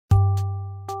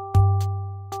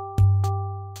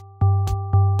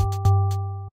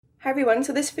Hi everyone,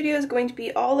 so this video is going to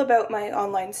be all about my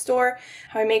online store,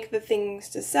 how I make the things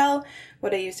to sell,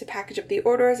 what I use to package up the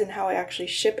orders, and how I actually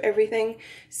ship everything.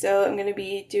 So I'm going to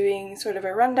be doing sort of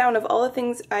a rundown of all the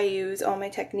things I use, all my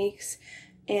techniques,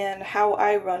 and how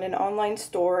I run an online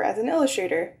store as an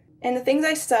illustrator. And the things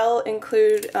I sell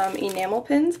include enamel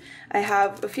pins. I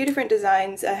have a few different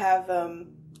designs. I have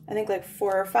I think like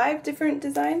 4 or 5 different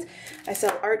designs. I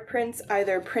sell art prints,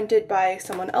 either printed by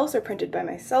someone else or printed by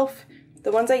myself.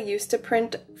 The ones I used to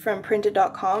print from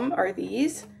printed.com are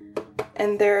these,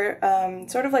 and they're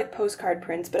sort of like postcard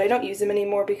prints, but I don't use them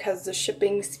anymore because the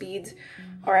shipping speeds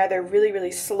are either really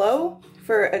slow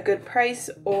for a good price,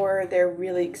 or they're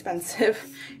really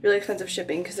expensive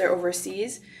shipping because they're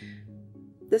overseas.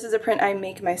 This is a print I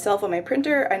make myself on my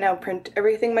printer. I now print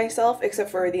everything myself except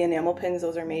for the enamel pins.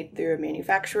 Those are made through a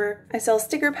manufacturer. I sell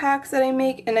sticker packs that I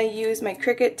make, and I use my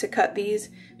Cricut to cut these.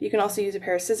 You can also use a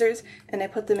pair of scissors, and I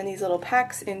put them in these little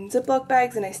packs in Ziploc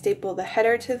bags, and I staple the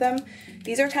header to them.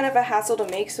 These are kind of a hassle to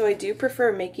make, so I do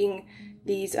prefer making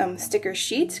these sticker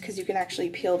sheets because you can actually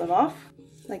peel them off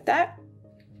like that.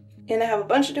 And I have a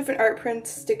bunch of different art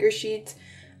prints, sticker sheets,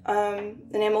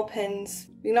 enamel pins.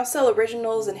 You can also sell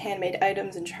originals and handmade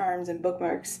items and charms and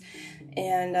bookmarks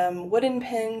and wooden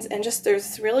pins, and just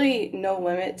there's really no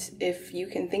limit. If you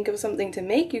can think of something to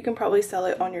make, you can probably sell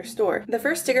it on your store. The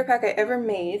first sticker pack I ever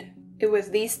made, it was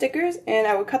these stickers, and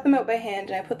I would cut them out by hand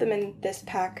and I put them in this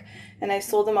pack, and I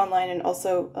sold them online and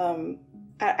also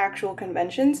at actual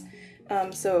conventions.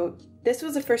 So this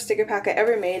was the first sticker pack I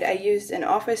ever made. I used an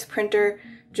office printer,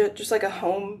 just like a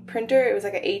home printer. It was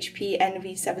like a HP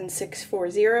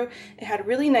NV7640. It had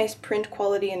really nice print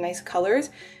quality and nice colors,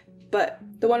 but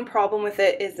the one problem with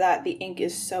it is that the ink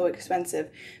is so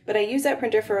expensive. But I used that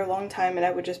printer for a long time, and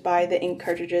I would just buy the ink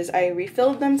cartridges. I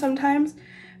refilled them sometimes,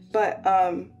 but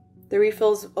the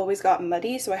refills always got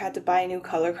muddy, so I had to buy new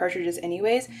color cartridges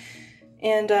anyways.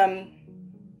 And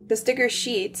the sticker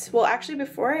sheets, well, actually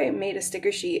before I made a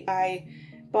sticker sheet, I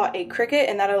bought a Cricut,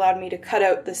 and that allowed me to cut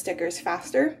out the stickers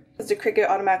faster. Because the Cricut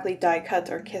automatically die cuts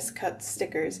or kiss cuts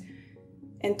stickers.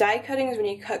 And die cutting is when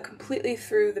you cut completely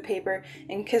through the paper,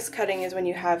 and kiss cutting is when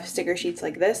you have sticker sheets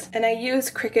like this. And I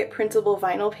use Cricut printable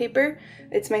vinyl paper.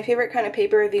 It's my favorite kind of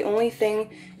paper. The only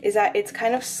thing is that it's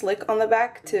kind of slick on the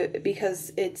back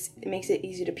because it makes it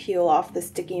easy to peel off the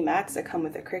sticky mats that come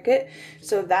with the Cricut.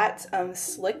 So that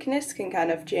slickness can kind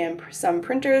of jam some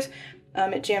printers.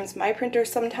 It jams my printer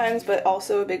sometimes, but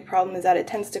also a big problem is that it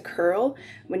tends to curl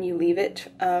when you leave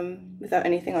it without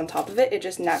anything on top of it. It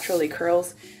just naturally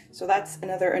curls. So that's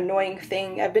another annoying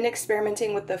thing. I've been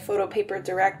experimenting with the Photo Paper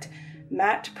Direct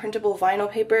matte printable vinyl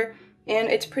paper, and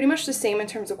it's pretty much the same in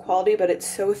terms of quality, but it's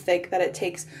so thick that it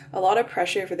takes a lot of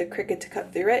pressure for the Cricut to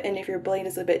cut through it, and if your blade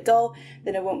is a bit dull,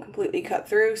 then it won't completely cut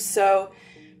through. So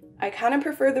I kind of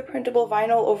prefer the printable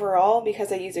vinyl overall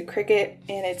because I use a Cricut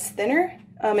and it's thinner,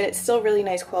 and it's still really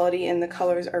nice quality, and the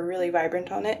colors are really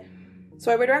vibrant on it.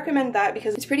 So I would recommend that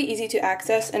because it's pretty easy to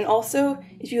access, and also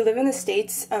if you live in the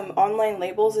States, Online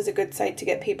Labels is a good site to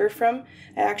get paper from.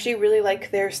 I actually really like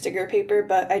their sticker paper,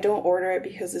 but I don't order it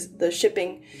because the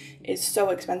shipping is so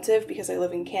expensive because I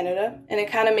live in Canada, and it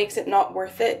kind of makes it not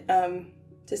worth it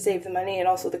to save the money, and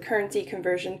also the currency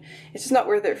conversion. It's just not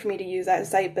worth it for me to use that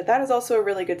site, but that is also a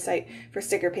really good site for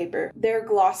sticker paper. Their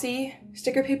glossy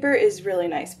sticker paper is really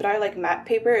nice, but I like matte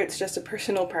paper. It's just a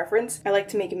personal preference. I like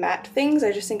to make matte things.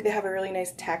 I just think they have a really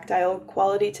nice tactile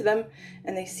quality to them,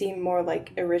 and they seem more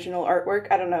like original artwork.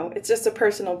 I don't know, it's just a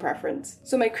personal preference.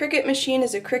 So my Cricut machine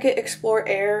is a Cricut Explore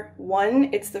Air 1.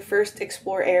 It's the first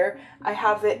Explore Air. I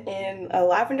have it in a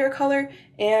lavender color,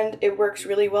 and it works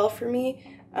really well for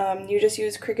me. You just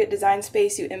use Cricut Design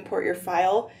Space, you import your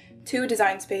file to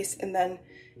Design Space, and then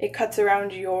it cuts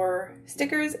around your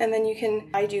stickers, and then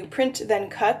I do print then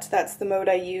cut. That's the mode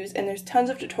I use, and there's tons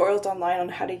of tutorials online on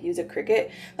how to use a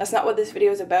Cricut. That's not what this video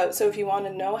is about, so if you want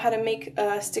to know how to make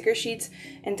sticker sheets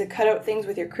and to cut out things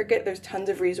with your Cricut, there's tons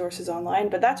of resources online,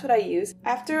 but that's what I use.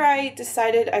 After I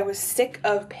decided I was sick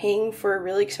of paying for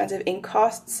really expensive ink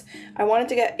costs, I wanted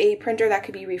to get a printer that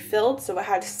could be refilled, so it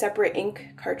had separate ink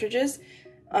cartridges.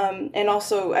 And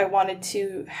also I wanted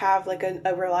to have like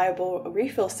a reliable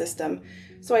refill system.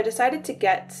 So I decided to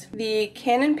get the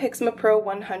Canon Pixma Pro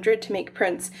 100 to make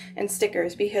prints and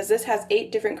stickers because this has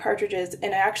 8 different cartridges,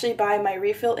 and I actually buy my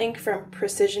refill ink from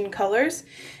Precision Colors,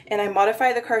 and I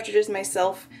modify the cartridges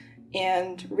myself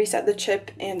and reset the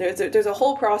chip, and there's a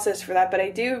whole process for that, but I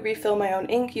do refill my own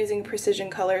ink using Precision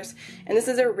Colors, and this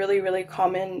is a really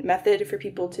common method for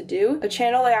people to do. A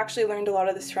channel I actually learned a lot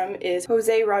of this from is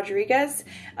Jose Rodriguez.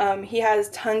 He has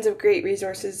tons of great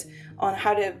resources on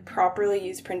how to properly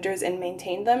use printers and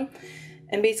maintain them.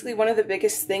 And basically one of the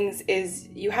biggest things is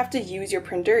you have to use your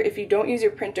printer. If you don't use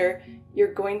your printer,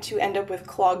 you're going to end up with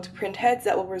clogged print heads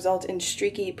that will result in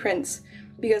streaky prints.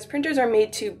 Because printers are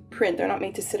made to print, they're not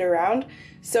made to sit around.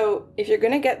 So if you're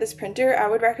gonna get this printer, I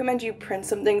would recommend you print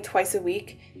something twice a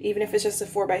week, even if it's just a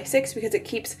 4x6, because it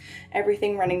keeps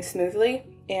everything running smoothly.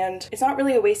 And it's not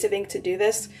really a waste of ink to do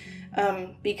this,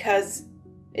 because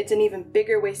it's an even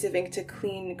bigger waste of ink to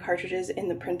clean cartridges in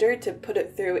the printer, to put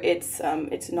it through its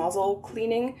nozzle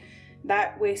cleaning.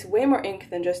 That wastes way more ink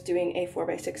than just doing a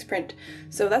 4x6 print.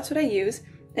 So that's what I use,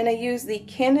 and I use the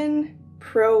Canon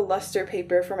Pro Luster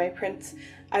paper for my prints.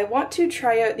 I want to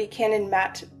try out the Canon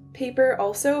matte paper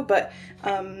also, but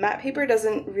matte paper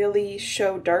doesn't really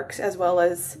show darks as well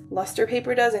as luster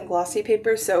paper does and glossy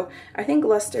paper, so I think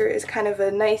luster is kind of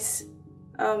a nice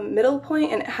middle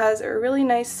point, and it has a really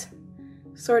nice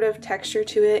sort of texture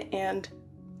to it, and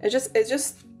I just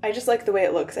like the way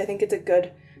it looks. I think it's a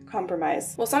good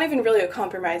compromise. Well, it's not even really a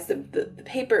compromise. The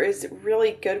paper is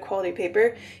really good quality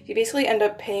paper. You basically end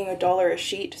up paying $1 a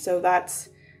sheet, so that's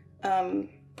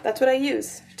what I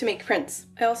use to make prints.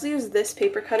 I also use this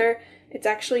paper cutter. It's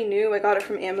actually new. I got it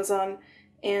from Amazon,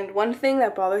 and one thing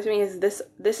that bothers me is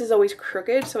this is always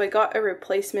crooked, so I got a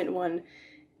replacement one,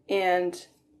 and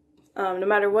no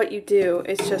matter what you do,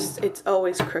 it's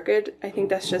always crooked. I think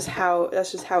that's just how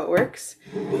it works,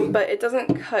 but it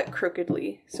doesn't cut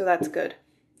crookedly, so that's good.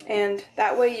 And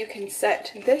that way you can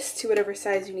set this to whatever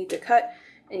size you need to cut,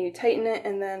 and you tighten it,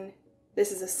 and then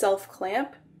this is a self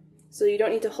clamp, so you don't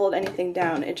need to hold anything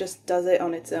down. It just does it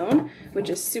on its own,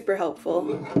 which is super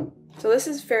helpful. So this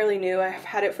is fairly new. I've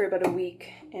had it for about a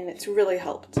week, and it's really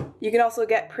helped. You can also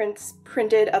get prints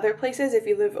printed other places if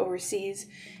you live overseas.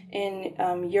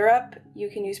 In Europe, you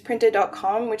can use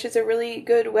printed.com, which is a really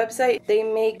good website. They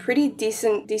make pretty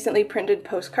decently printed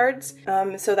postcards,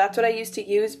 so that's what I used to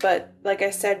use, but like I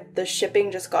said, the shipping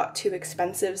just got too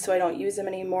expensive, so I don't use them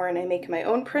anymore, and I make my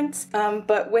own prints.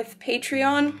 But with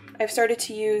Patreon, I've started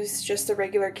to use just the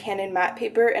regular Canon matte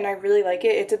paper, and I really like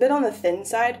it. It's a bit on the thin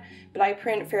side, but I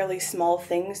print fairly small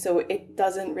things, so it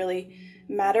doesn't really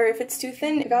matter if it's too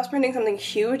thin. If I was printing something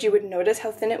huge, you would notice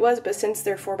how thin it was, but since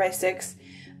they're 4x6,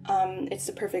 it's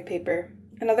the perfect paper.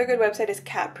 Another good website is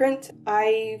Catprint.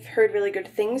 I've heard really good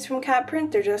things from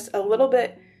Catprint. They're just a little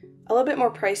bit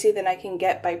more pricey than I can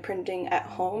get by printing at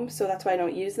home, so that's why I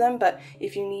don't use them. But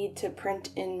if you need to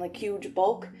print in like huge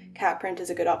bulk, Catprint is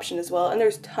a good option as well. And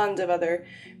there's tons of other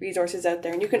resources out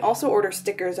there. And you can also order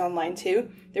stickers online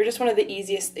too. They're just one of the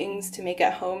easiest things to make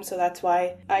at home, so that's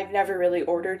why I've never really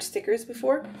ordered stickers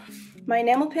before. My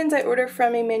enamel pins I order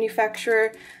from a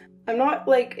manufacturer. I'm not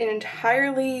like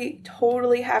entirely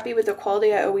totally happy with the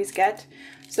quality I always get,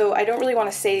 so I don't really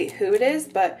want to say who it is,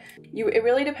 but it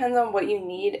really depends on what you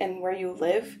need and where you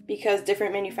live, because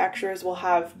different manufacturers will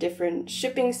have different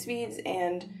shipping speeds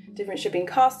and different shipping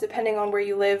costs depending on where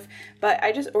you live. But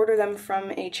I just order them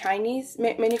from a Chinese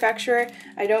manufacturer.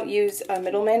 I don't use a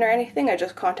middleman or anything. I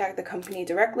just contact the company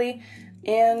directly.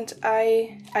 And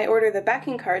I order the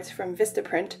backing cards from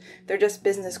Vistaprint. They're just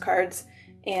business cards,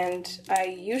 and I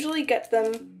usually get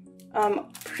them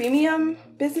premium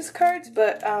business cards,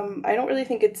 but I don't really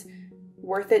think it's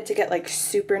worth it to get like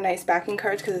super nice backing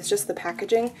cards because it's just the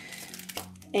packaging.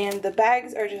 And the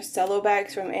bags are just cello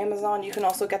bags from Amazon. You can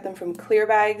also get them from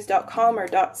clearbags.com or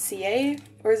 .ca,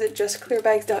 or is it just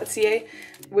clearbags.ca,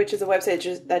 which is a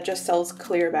website that just sells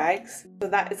clear bags. So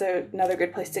that is another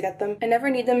good place to get them. I never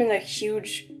need them in a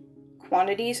huge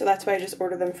quantity, so that's why I just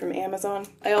order them from Amazon.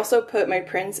 I also put my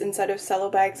prints inside of cello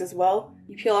bags as well.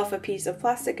 You peel off a piece of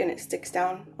plastic and it sticks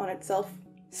down on itself.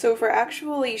 So for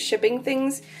actually shipping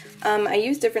things, I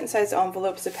use different size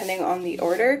envelopes depending on the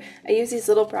order. I use these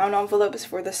little brown envelopes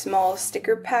for the small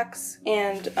sticker packs,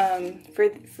 and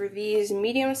for these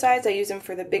medium size, I use them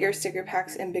for the bigger sticker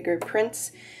packs and bigger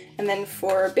prints. And then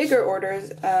for bigger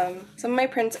orders, some of my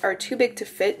prints are too big to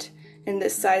fit in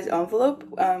this size envelope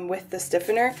with the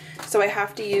stiffener, so I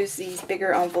have to use these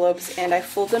bigger envelopes, and I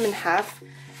fold them in half,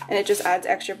 and it just adds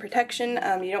extra protection.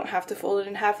 You don't have to fold it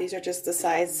in half. These are just the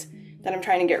size that I'm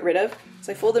trying to get rid of.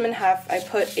 So I fold them in half.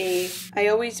 I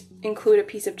always include a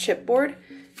piece of chipboard,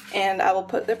 and I will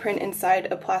put the print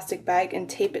inside a plastic bag and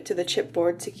tape it to the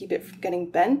chipboard to keep it from getting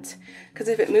bent, because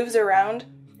if it moves around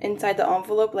inside the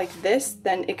envelope like this,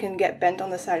 then it can get bent on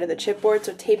the side of the chipboard,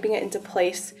 so taping it into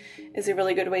place is a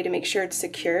really good way to make sure it's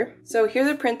secure. So here's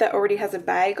a print that already has a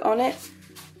bag on it,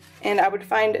 and I would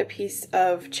find a piece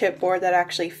of chipboard that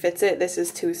actually fits it. This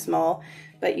is too small,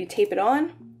 but you tape it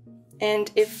on.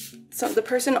 And if the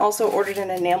person also ordered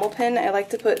an enamel pin, I like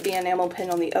to put the enamel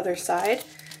pin on the other side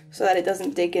so that it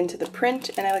doesn't dig into the print,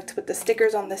 and I like to put the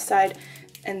stickers on this side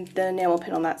and the enamel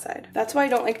pin on that side. That's why I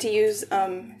don't like to use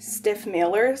stiff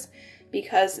mailers,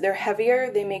 because they're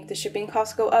heavier, they make the shipping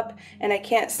costs go up, and I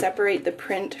can't separate the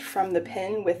print from the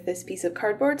pin with this piece of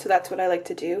cardboard, so that's what I like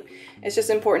to do. It's just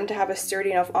important to have a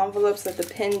sturdy enough envelope so that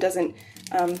the pin doesn't,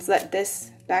 so that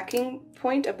this backing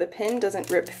point of the pin doesn't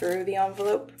rip through the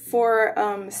envelope. For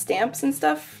stamps and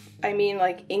stuff, I mean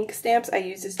like ink stamps, I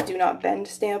use this do not bend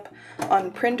stamp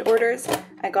on print orders.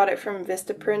 I got it from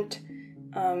Vistaprint.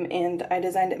 And I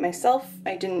designed it myself.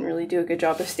 I didn't really do a good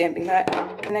job of stamping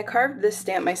that. And I carved this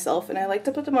stamp myself, and I like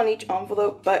to put them on each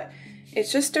envelope, but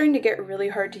it's just starting to get really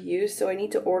hard to use, so I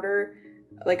need to order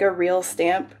like a real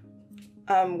stamp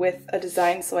with a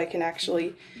design so I can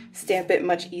actually stamp it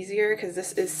much easier, because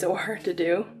this is so hard to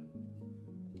do.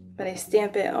 But I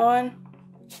stamp it on,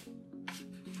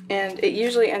 and it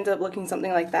usually ends up looking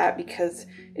something like that because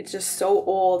it's just so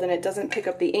old and it doesn't pick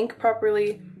up the ink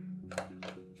properly.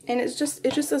 And it just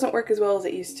doesn't work as well as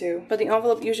it used to. But the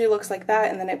envelope usually looks like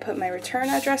that, and then I put my return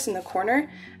address in the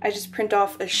corner. I just print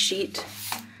off a sheet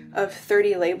of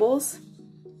 30 labels.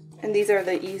 And these are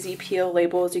the easy peel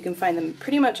labels. You can find them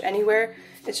pretty much anywhere.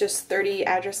 It's just 30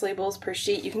 address labels per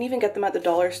sheet. You can even get them at the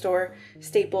dollar store,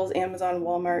 Staples, Amazon,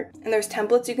 Walmart. And there's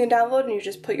templates you can download, and you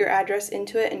just put your address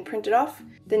into it and print it off.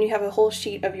 Then you have a whole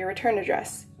sheet of your return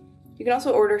address. You can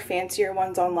also order fancier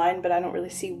ones online, but I don't really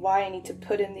see why I need to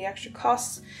put in the extra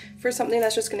costs for something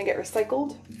that's just going to get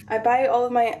recycled. I buy all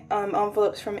of my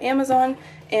envelopes from Amazon,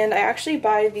 and I actually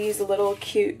buy these little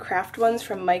cute craft ones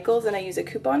from Michael's, and I use a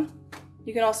coupon.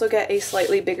 You can also get a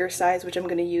slightly bigger size, which I'm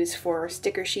going to use for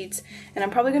sticker sheets, and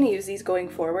I'm probably going to use these going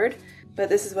forward. But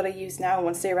this is what I use now.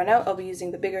 Once they run out, I'll be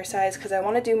using the bigger size because I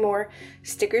want to do more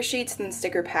sticker sheets than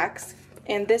sticker packs.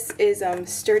 And this is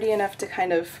sturdy enough to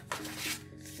kind of,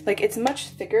 like, it's much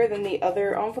thicker than the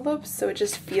other envelopes, so it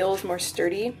just feels more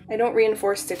sturdy. I don't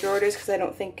reinforce sticker orders because I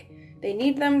don't think they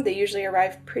need them. They usually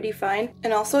arrive pretty fine.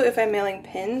 And also, if I'm mailing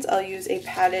pins, I'll use a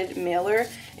padded mailer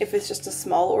if it's just a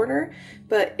small order.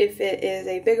 But if it is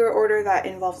a bigger order that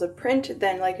involves a print,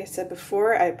 then like I said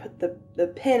before, I put the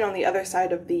pin on the other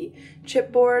side of the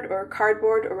chipboard or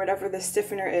cardboard or whatever the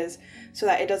stiffener is, so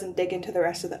that it doesn't dig into the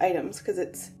rest of the items, because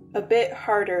it's a bit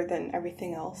harder than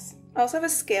everything else. I also have a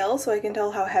scale so I can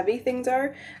tell how heavy things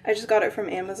are. I just got it from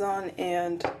Amazon,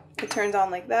 and it turns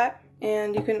on like that.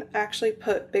 And you can actually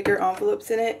put bigger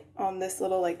envelopes in it on this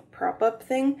little like prop up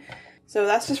thing. So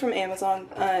that's just from Amazon,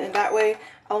 and that way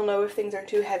I'll know if things are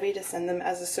too heavy to send them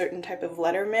as a certain type of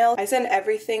letter mail. I send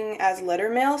everything as letter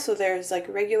mail, so there's like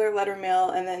regular letter mail,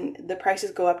 and then the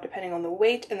prices go up depending on the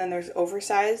weight, and then there's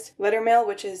oversized letter mail,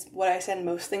 which is what I send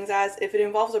most things as. If it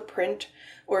involves a print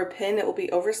or a pin, it will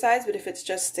be oversized, but if it's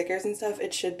just stickers and stuff,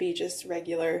 it should be just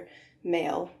regular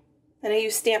mail. And I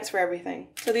use stamps for everything.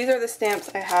 So these are the stamps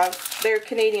I have. They're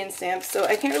Canadian stamps, so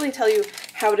I can't really tell you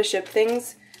how to ship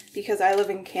things because I live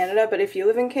in Canada, but if you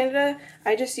live in Canada,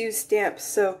 I just use stamps.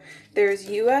 So there's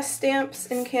US stamps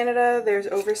in Canada, there's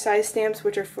oversized stamps,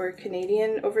 which are for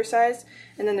Canadian oversized,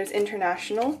 and then there's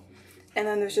international. And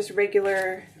then there's just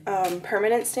regular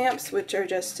permanent stamps, which are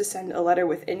just to send a letter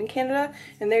within Canada,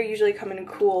 and they usually come in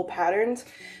cool patterns.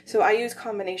 So I use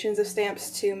combinations of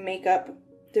stamps to make up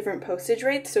different postage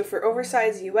rates. So for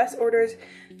oversized US orders,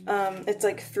 it's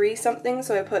like 3 something,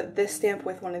 so I put this stamp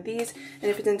with one of these,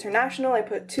 and if it's international, I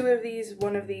put 2 of these,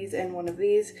 1 of these, and 1 of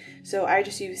these. So I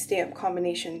just use stamp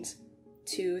combinations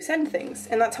to send things,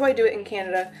 and that's how I do it in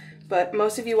Canada. But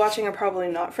most of you watching are probably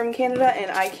not from Canada,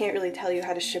 and I can't really tell you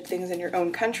how to ship things in your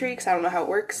own country because I don't know how it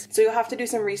works. So you'll have to do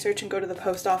some research and go to the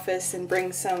post office and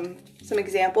bring some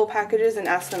example packages and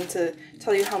ask them to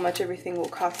tell you how much everything will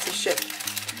cost to ship.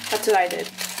 That's what I did.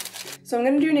 So I'm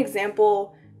going to do an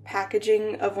example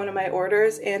packaging of one of my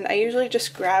orders, and I usually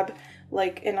just grab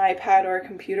like an iPad or a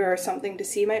computer or something to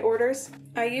see my orders.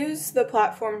 I use the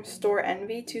platform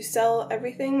Storenvy to sell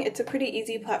everything. It's a pretty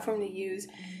easy platform to use,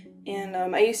 and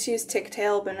I used to use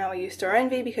Ticktail, but now I use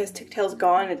Storenvy because Ticktail's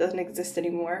gone. It doesn't exist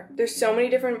anymore. There's so many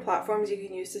different platforms you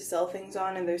can use to sell things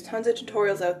on, and there's tons of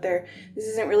tutorials out there. This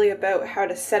isn't really about how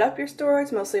to set up your store.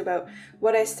 It's mostly about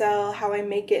what I sell, how I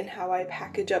make it, and how I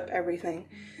package up everything.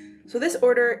 So this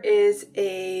order is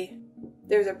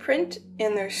there's a print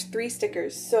and there's 3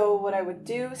 stickers. So what I would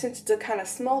do, since it's a kind of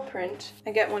small print,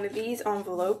 I get one of these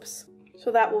envelopes,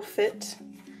 so that will fit.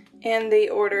 And they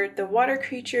ordered the water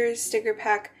creatures sticker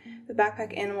pack, the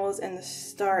backpack animals, and the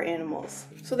star animals.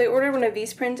 So they ordered one of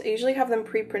these prints. I usually have them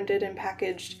pre-printed and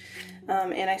packaged,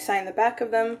 and I sign the back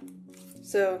of them.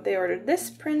 So they ordered this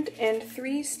print and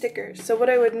 3 stickers. So what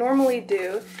I would normally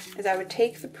do is I would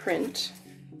take the print.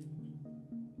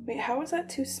 Wait, how was that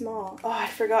too small? Oh, I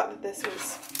forgot that this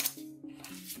was...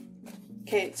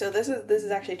 Okay, so this is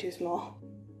actually too small.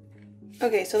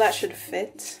 Okay, so that should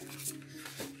fit.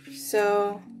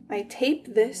 So I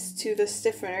tape this to the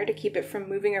stiffener to keep it from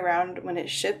moving around when it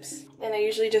ships. And I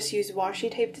usually just use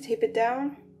washi tape to tape it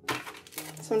down.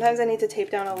 Sometimes I need to tape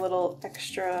down a little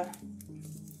extra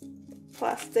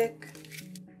plastic.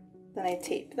 Then I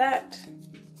tape that.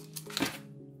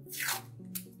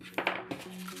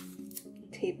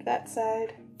 Tape that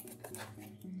side.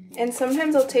 And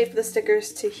sometimes I'll tape the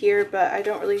stickers to here, but I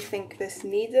don't really think this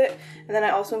needs it. And then I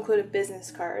also include a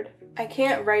business card. I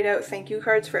can't write out thank you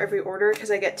cards for every order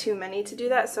because I get too many to do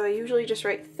that, so I usually just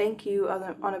write thank you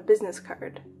on a business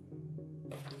card.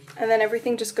 And then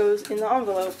everything just goes in the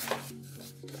envelope.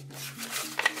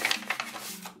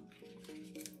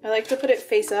 I like to put it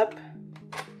face up,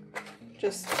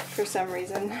 just for some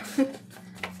reason.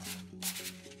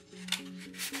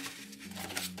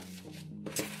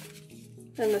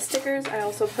 And the stickers I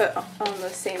also put on the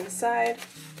same side.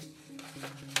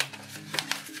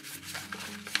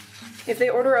 If they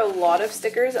order a lot of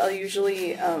stickers, I'll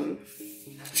usually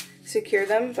secure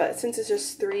them, but since it's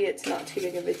just 3, it's not too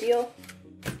big of a deal.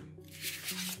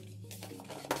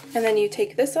 And then you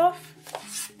take this off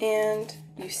and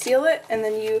you seal it, and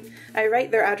then I write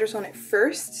their address on it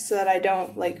first so that I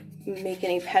don't like make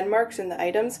any pen marks in the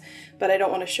items, but I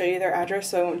don't want to show you their address,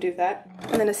 so I won't do that.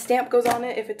 And then a stamp goes on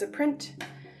it if it's a print.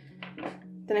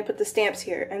 Then I put the stamps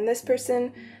here, and this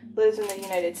person lives in the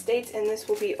United States, and this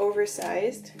will be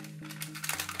oversized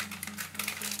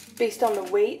based on the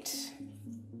weight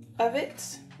of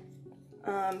it.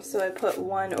 So I put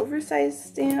 1 oversized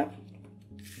stamp,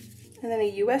 and then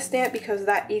a US stamp because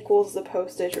that equals the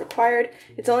postage required.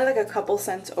 It's only like a couple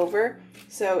cents over,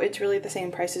 so it's really the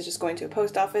same price as just going to a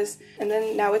post office. And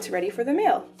then now it's ready for the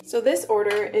mail. So this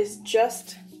order is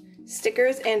just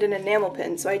stickers and an enamel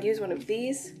pin, so I'd use one of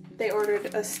these. They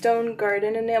ordered a Stone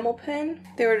Garden enamel pin.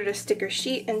 They ordered a sticker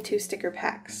sheet and 2 sticker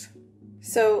packs.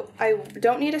 So I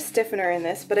don't need a stiffener in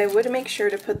this, but I would make sure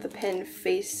to put the pin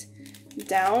face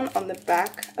down on the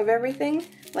back of everything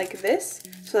like this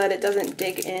so that it doesn't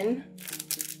dig in.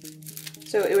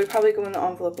 So it would probably go in the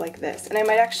envelope like this. And I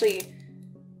might actually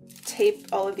tape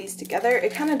all of these together.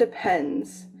 It kind of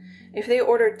depends. If they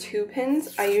order 2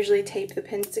 pins, I usually tape the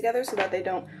pins together so that they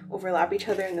don't overlap each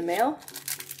other in the mail.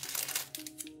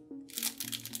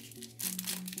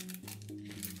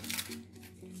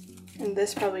 And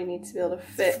this probably needs to be able to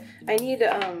fit. I need,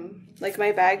 like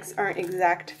my bags aren't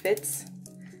exact fits.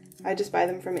 I just buy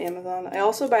them from Amazon. I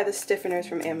also buy the stiffeners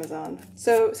from Amazon.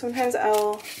 So sometimes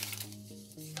I'll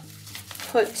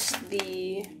put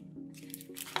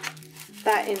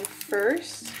that in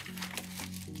first.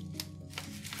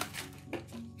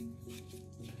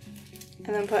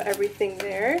 And then put everything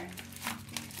there.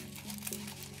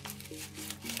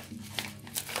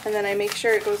 And then I make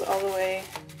sure it goes all the way.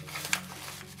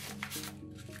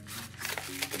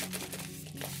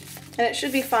 And it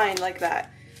should be fine like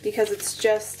that because it's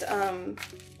just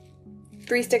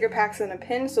 3 sticker packs and a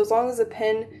pin. So as long as the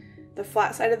pin, the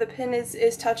flat side of the pin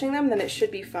is touching them, then it should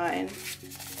be fine.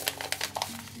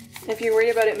 If you're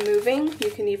worried about it moving, you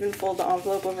can even fold the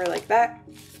envelope over like that.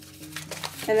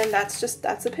 And then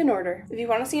that's a pin order. If you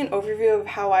want to see an overview of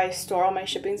how I store all my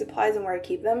shipping supplies and where I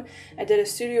keep them, I did a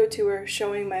studio tour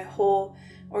showing my whole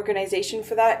organization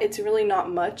for that. It's really not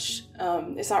much.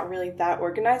 It's not really that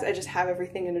organized. I just have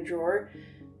everything in a drawer,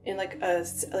 in like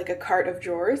a cart of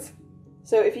drawers.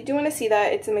 So if you do want to see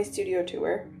that, it's in my studio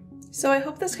tour. So I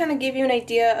hope this kind of gave you an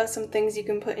idea of some things you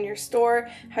can put in your store,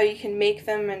 how you can make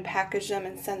them and package them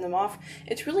and send them off.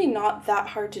 It's really not that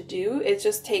hard to do. It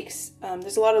just takes,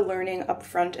 there's a lot of learning up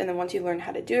front, and then once you learn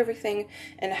how to do everything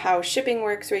and how shipping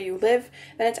works where you live,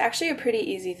 then it's actually a pretty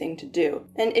easy thing to do.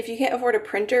 And if you can't afford a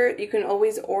printer, you can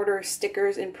always order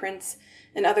stickers and prints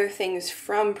and other things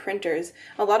from printers.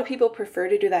 A lot of people prefer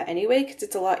to do that anyway because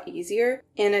it's a lot easier,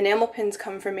 and enamel pins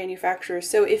come from manufacturers.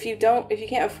 So if you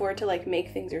can't afford to like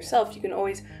make things yourself, you can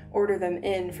always order them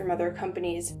in from other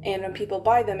companies, and when people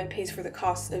buy them, it pays for the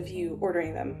cost of you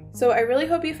ordering them. So I really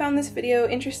hope you found this video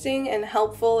interesting and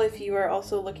helpful if you are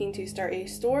also looking to start a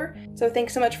store. So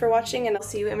thanks so much for watching, and I'll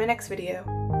see you in my next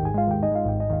video.